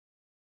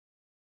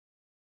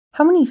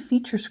How many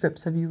feature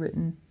scripts have you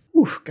written?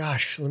 Ooh,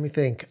 gosh, let me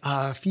think.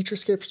 Feature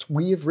scripts,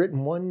 we have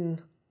written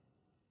one,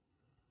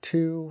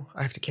 two,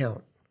 I have to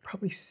count,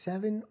 probably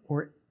 7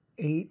 or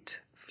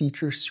 8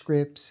 feature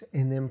scripts,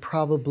 and then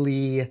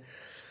probably,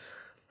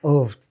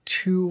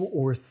 2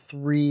 or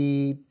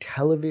 3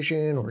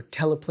 television or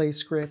teleplay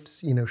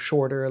scripts,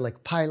 shorter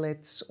like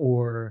pilots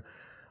or,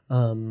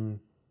 our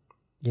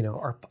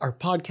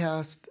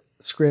podcast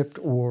script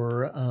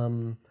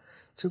or,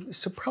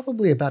 so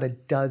probably about a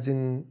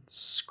dozen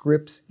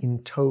scripts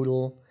in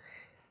total.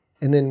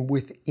 And then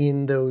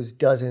within those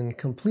dozen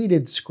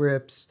completed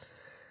scripts,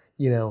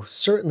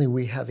 certainly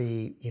we have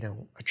a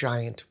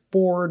giant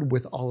board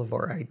with all of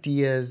our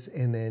ideas.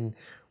 And then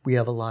we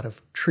have a lot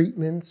of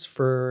treatments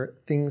for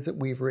things that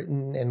we've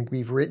written. And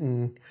we've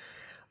written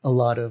a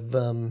lot of,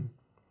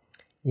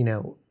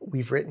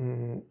 we've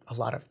written a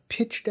lot of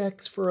pitch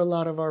decks for a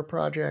lot of our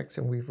projects.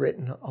 And we've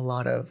written a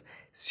lot of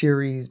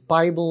series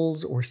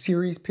Bibles or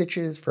series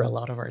pitches for a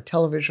lot of our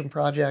television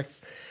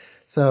projects.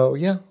 So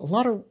yeah, a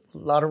lot of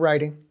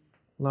writing.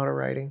 A lot of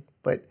writing,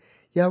 but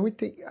yeah,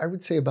 I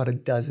would say about a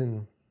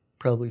dozen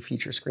probably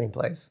feature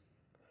screenplays.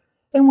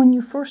 And when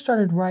you first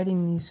started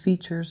writing these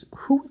features,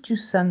 who would you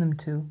send them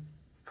to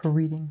for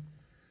reading?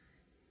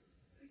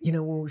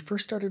 When we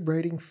first started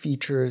writing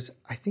features,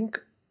 I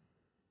think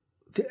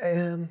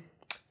there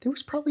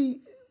was probably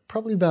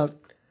about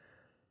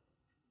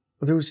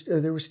there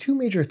was 2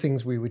 major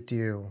things we would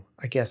do.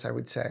 I guess I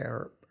would say,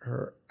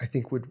 or I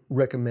think would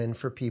recommend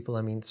for people.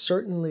 I mean,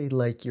 certainly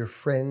like your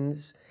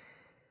friends.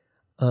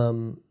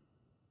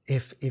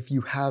 If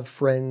you have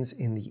friends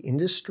in the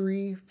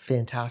industry,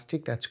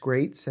 fantastic, that's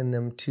great. Send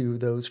them to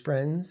those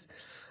friends.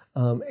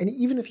 And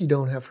even if you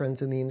don't have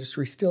friends in the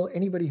industry, still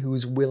anybody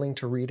who's willing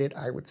to read it,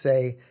 I would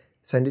say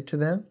send it to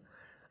them.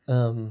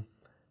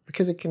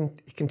 Because it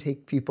can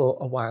take people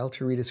a while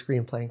to read a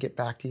screenplay and get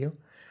back to you.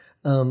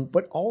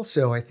 But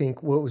also, I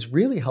think what was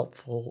really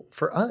helpful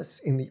for us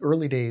in the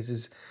early days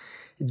is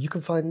you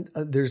can find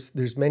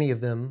there's many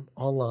of them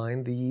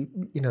online.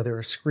 There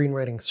are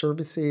screenwriting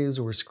services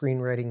or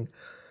screenwriting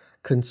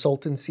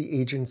consultancy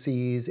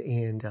agencies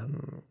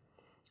and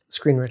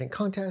screenwriting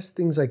contests,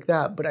 things like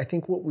that. But I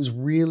think what was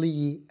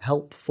really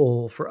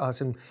helpful for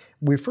us, and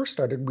when we first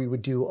started, we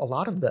would do a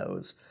lot of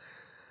those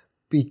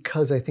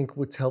because I think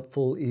what's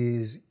helpful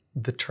is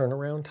the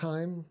turnaround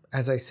time.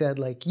 As I said,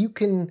 like you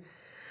can,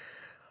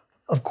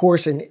 of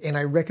course, and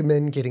I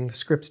recommend getting the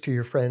scripts to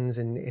your friends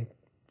and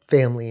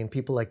family and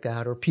people like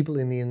that, or people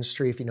in the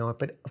industry if you know it.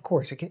 But of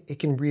course, it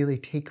can really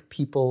take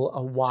people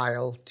a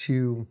while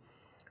to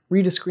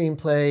read a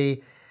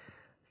screenplay,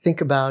 think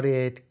about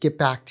it, get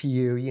back to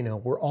you.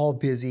 We're all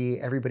busy.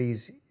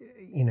 Everybody's,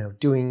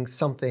 doing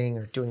something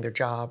or doing their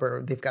job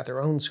or they've got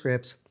their own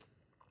scripts.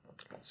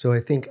 So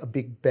I think a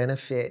big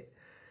benefit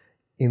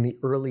in the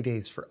early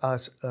days for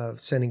us of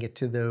sending it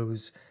to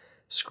those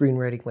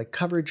screenwriting like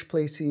coverage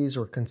places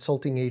or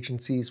consulting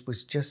agencies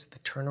was just the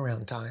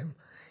turnaround time.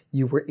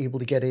 You were able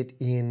to get it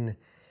in,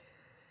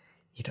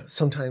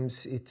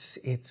 sometimes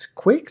it's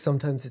quick,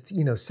 sometimes it's,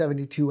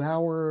 72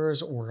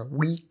 hours or a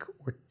week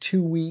or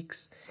 2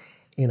 weeks.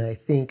 And I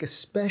think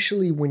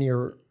especially when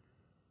you're,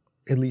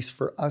 at least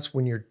for us,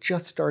 when you're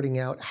just starting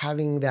out,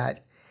 having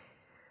that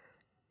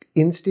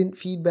instant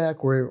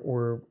feedback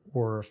or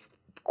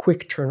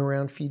quick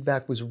turnaround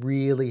feedback was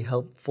really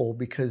helpful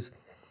because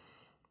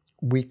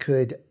we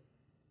could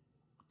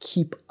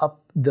keep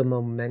up the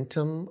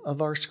momentum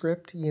of our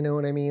script. You know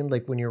what I mean?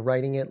 Like when you're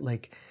writing it,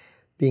 like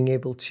being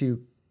able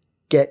to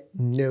get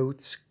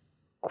notes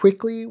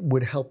quickly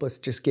would help us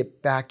just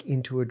get back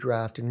into a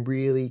draft and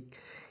really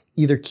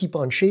either keep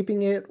on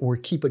shaping it or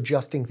keep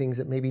adjusting things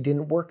that maybe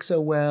didn't work so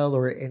well,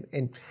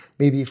 and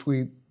maybe if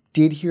we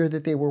did hear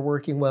that they were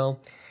working well,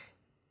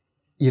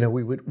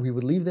 we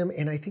would leave them.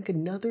 And I think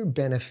another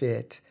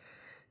benefit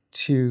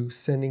to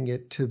sending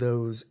it to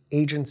those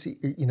agency,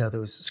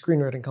 those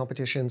screenwriting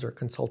competitions or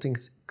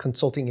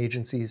consulting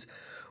agencies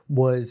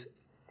was,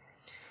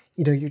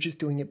 you're just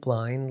doing it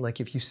blind. Like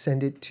if you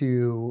send it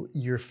to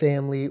your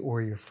family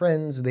or your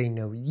friends, they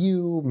know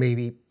you,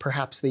 maybe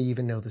perhaps they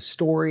even know the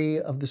story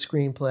of the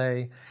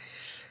screenplay.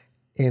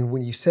 And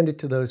when you send it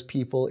to those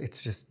people,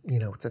 it's just,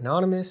 it's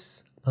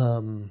anonymous.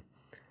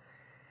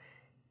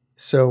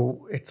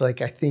 So it's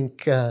like, I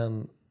think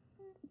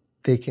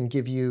they can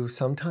give you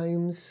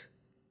sometimes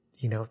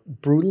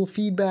brutal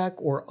feedback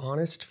or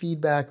honest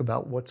feedback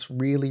about what's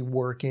really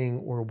working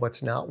or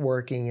what's not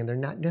working. And they're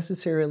not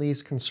necessarily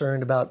as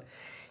concerned about,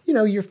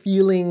 your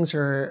feelings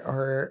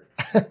or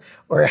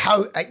or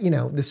how,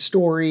 the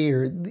story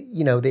or,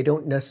 they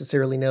don't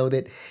necessarily know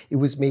that it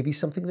was maybe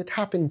something that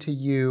happened to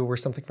you or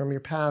something from your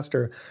past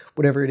or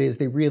whatever it is.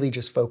 They really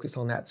just focus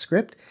on that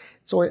script.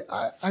 So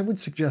I would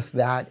suggest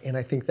that. And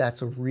I think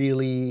that's a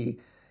really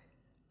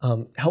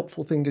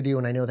helpful thing to do.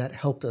 And I know that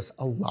helped us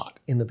a lot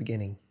in the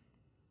beginning.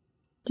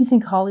 Do you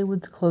think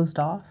Hollywood's closed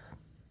off?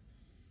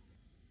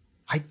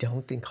 I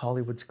don't think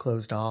Hollywood's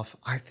closed off.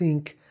 I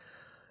think,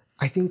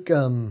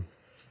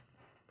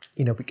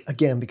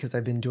 again, because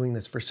I've been doing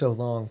this for so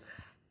long,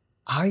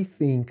 I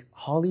think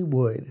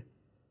Hollywood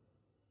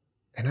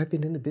and I've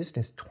been in the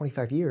business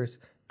 25 years,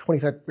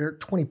 25 or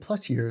 20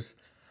 plus years.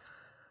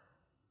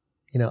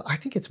 I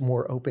think it's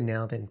more open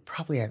now than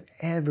probably I've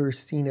ever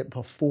seen it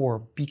before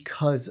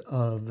because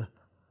of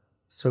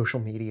social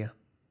media.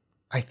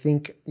 I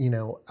think,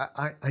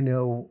 I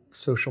know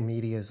social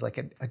media is like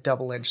a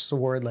double-edged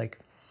sword. Like,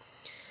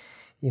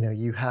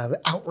 you have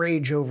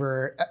outrage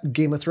over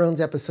Game of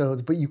Thrones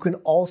episodes, but you can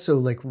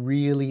also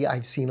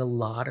I've seen a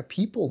lot of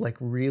people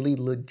really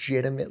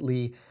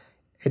legitimately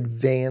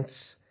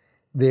advance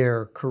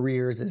their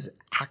careers as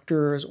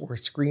actors or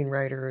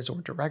screenwriters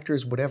or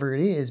directors, whatever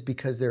it is,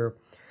 because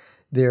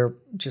they're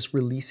just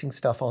releasing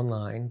stuff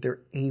online. They're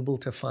able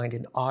to find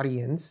an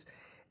audience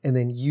and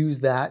then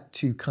use that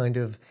to kind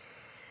of,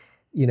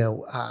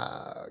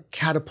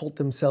 catapult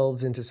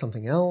themselves into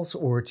something else,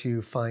 or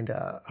to find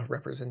a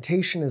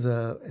representation as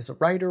a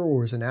writer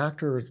or as an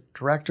actor or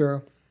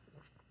director.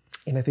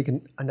 And I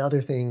think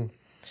another thing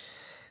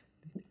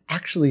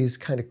actually is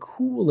kind of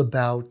cool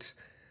about,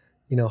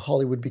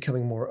 Hollywood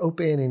becoming more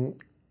open, and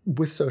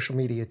with social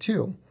media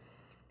too.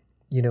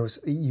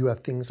 You have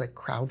things like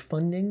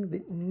crowdfunding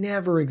that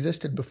never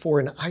existed before.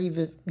 And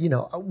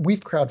we've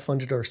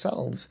crowdfunded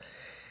ourselves.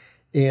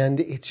 And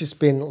it's just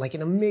been like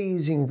an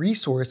amazing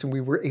resource. And we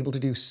were able to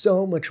do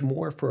so much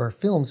more for our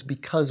films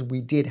because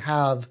we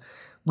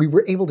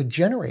were able to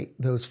generate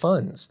those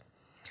funds.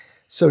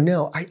 So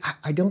no,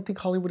 I don't think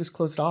Hollywood is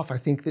closed off. I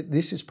think that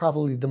this is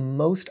probably the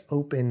most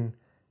open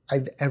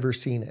I've ever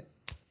seen it.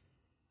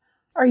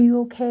 Are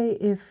you okay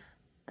if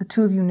the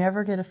two of you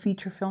never get a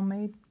feature film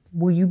made?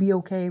 Will you be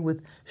okay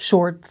with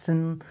shorts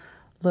and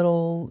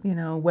little,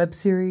 web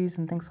series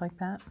and things like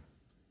that?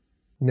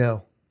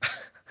 No.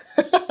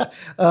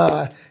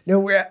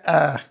 No,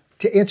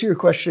 to answer your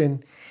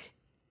question,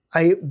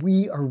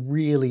 we are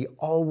really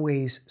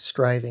always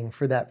striving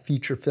for that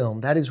feature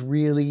film. That is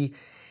really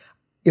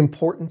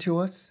important to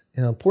us,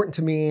 important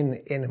to me, and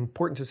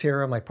important to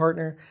Sarah, my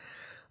partner.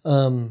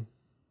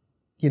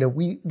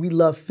 We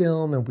love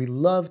film and we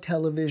love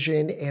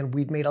television, and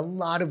we've made a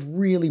lot of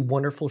really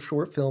wonderful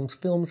short films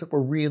that we're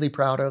really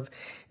proud of,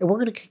 and we're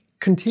going to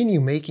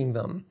continue making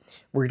them.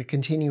 We're going to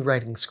continue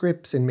writing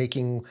scripts and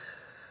making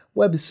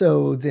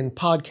webisodes and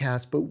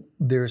podcasts, but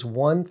there's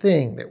one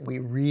thing that we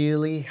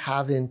really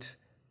haven't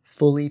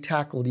fully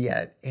tackled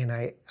yet, and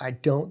I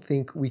don't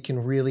think we can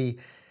really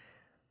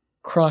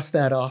cross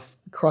our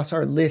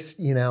list,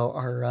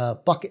 our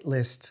bucket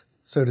list,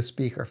 so to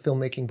speak, our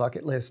filmmaking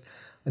bucket list,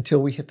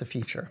 until we hit the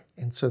feature.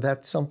 And so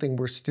that's something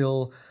we're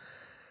still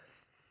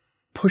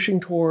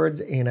pushing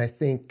towards, and I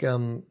think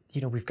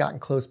we've gotten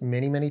close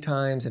many, many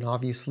times, and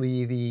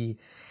obviously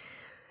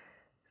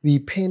the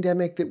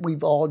pandemic that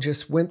we've all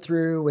just went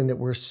through and that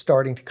we're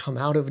starting to come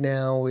out of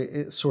now,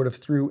 it sort of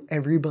threw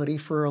everybody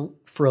for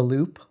a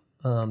loop.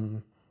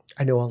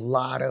 I know a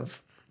lot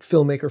of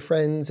filmmaker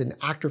friends and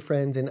actor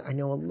friends, and I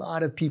know a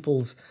lot of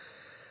people's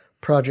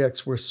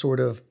projects were sort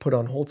of put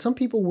on hold. Some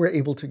people were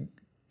able to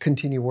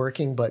continue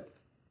working, but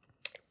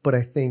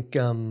I think,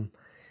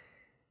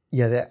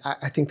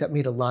 I think that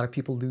made a lot of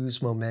people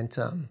lose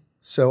momentum.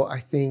 So I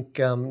think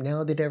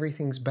now that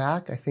everything's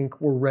back, I think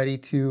we're ready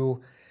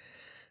to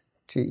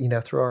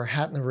throw our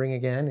hat in the ring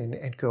again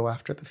and go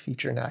after the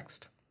feature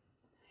next.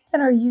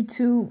 And are you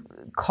too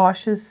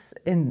cautious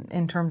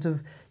in terms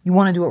of you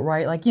want to do it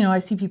right? I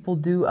see people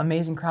do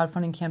amazing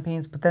crowdfunding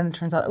campaigns, but then it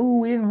turns out,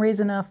 we didn't raise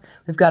enough.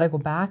 We've got to go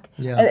back.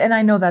 Yeah. And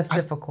I know that's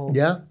difficult.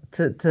 Yeah.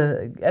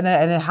 And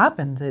it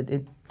happens.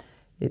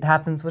 It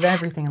happens with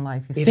everything in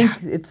life. You think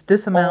it's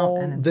this amount, all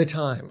and the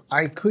time.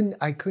 I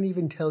couldn't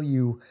even tell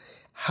you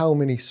how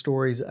many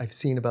stories I've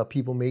seen about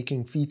people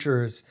making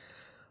features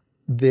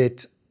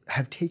that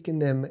have taken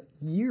them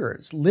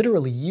years,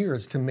 literally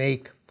years, to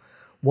make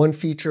one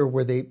feature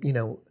where they,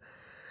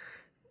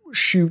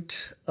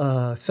 shoot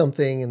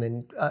something and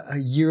then a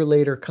year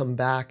later come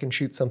back and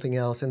shoot something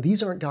else. And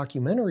these aren't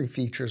documentary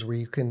features where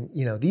you can,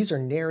 these are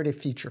narrative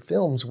feature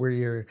films where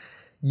you're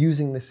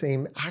using the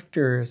same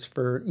actors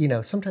for,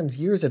 sometimes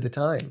years at a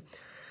time.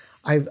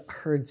 I've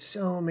heard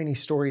so many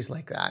stories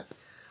like that.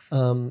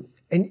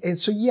 And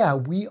so, yeah,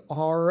 we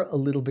are a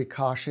little bit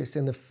cautious,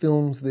 in the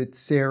films that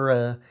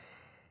Sarah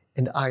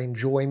and I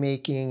enjoy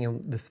making,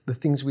 and the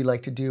things we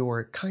like to do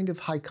are kind of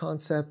high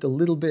concept, a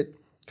little bit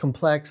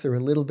complex, or a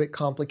little bit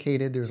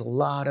complicated.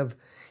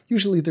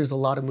 Usually there's a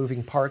lot of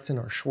moving parts in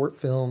our short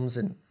films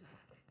and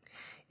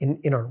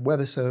in our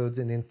webisodes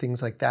and in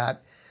things like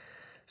that.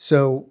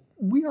 So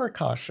we are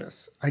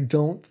cautious. I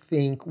don't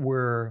think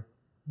we're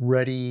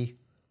ready.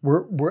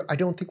 I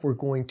don't think we're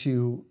going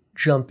to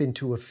jump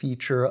into a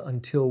feature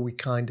until we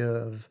kind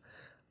of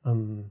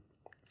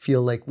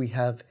feel like we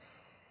have,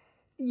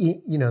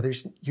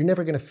 you're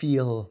never going to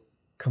feel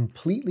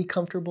completely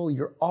comfortable.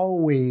 You're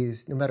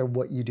always, no matter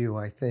what you do,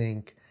 I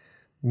think,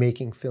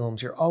 making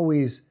films, you're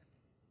always,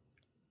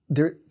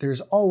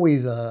 there's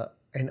always an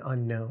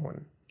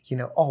unknown,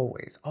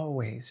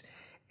 always.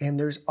 And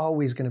there's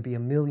always going to be a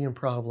million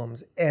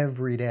problems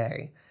every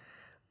day.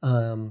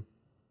 But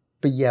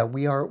yeah,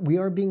 we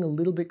are being a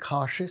little bit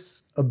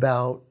cautious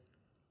about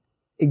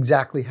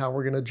exactly how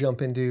we're going to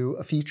jump into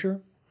a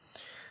feature.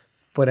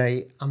 But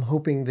I'm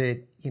hoping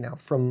that,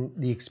 from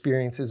the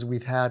experiences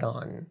we've had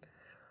on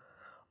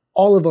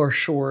all of our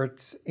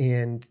shorts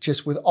and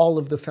just with all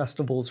of the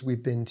festivals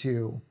we've been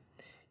to,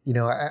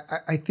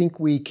 I think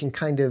we can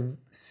kind of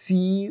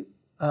see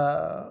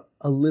a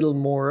little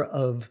more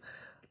of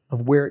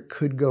where it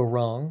could go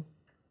wrong.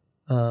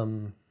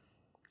 And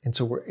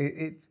so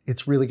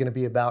it's really going to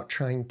be about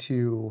trying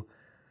to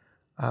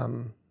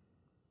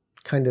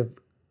kind of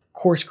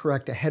course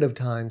correct ahead of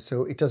time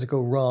so it doesn't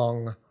go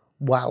wrong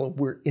while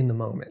we're in the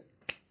moment.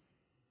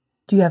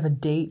 Do you have a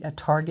date, a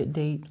target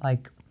date,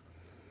 like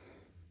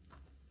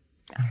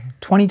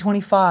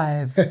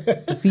 2025,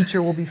 the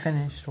feature will be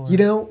finished? Or?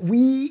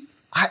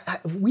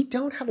 We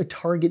don't have a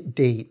target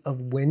date of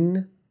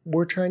when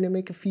we're trying to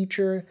make a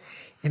feature.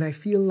 And I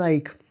feel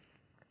like,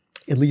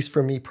 at least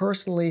for me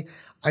personally,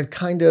 I've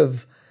kind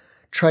of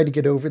tried to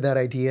get over that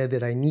idea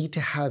that I need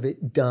to have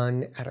it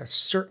done at a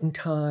certain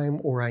time,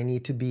 or I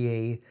need to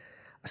be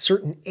a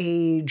certain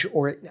age,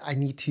 or I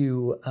need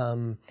to,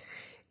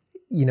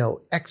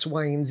 X,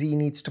 Y, and Z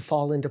needs to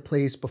fall into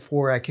place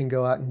before I can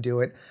go out and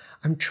do it.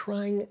 I'm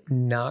trying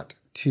not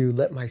to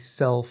let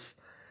myself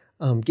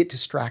get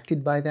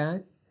distracted by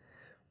that.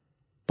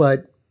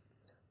 But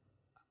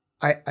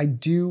I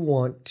do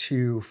want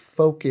to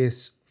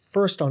focus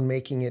first on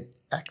making it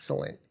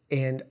excellent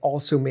and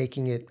also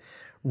making it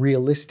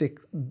realistic,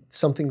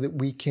 something that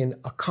we can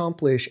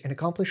accomplish and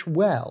accomplish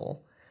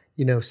well,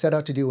 set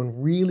out to do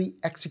and really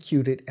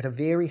execute it at a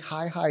very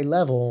high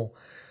level.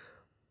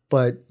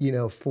 But,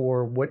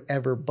 for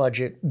whatever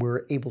budget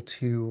we're able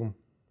to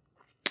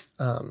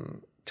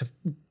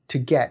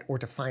get or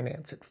to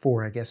finance it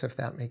for, I guess, if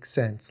that makes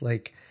sense.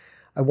 Like,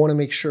 I want to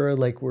make sure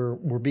like we're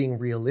being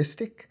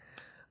realistic,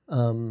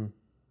 and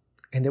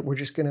that we're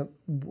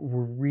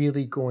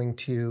really going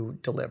to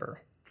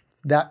deliver.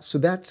 So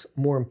that's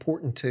more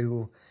important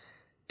to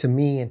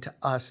me and to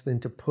us than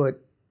to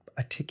put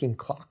a ticking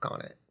clock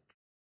on it.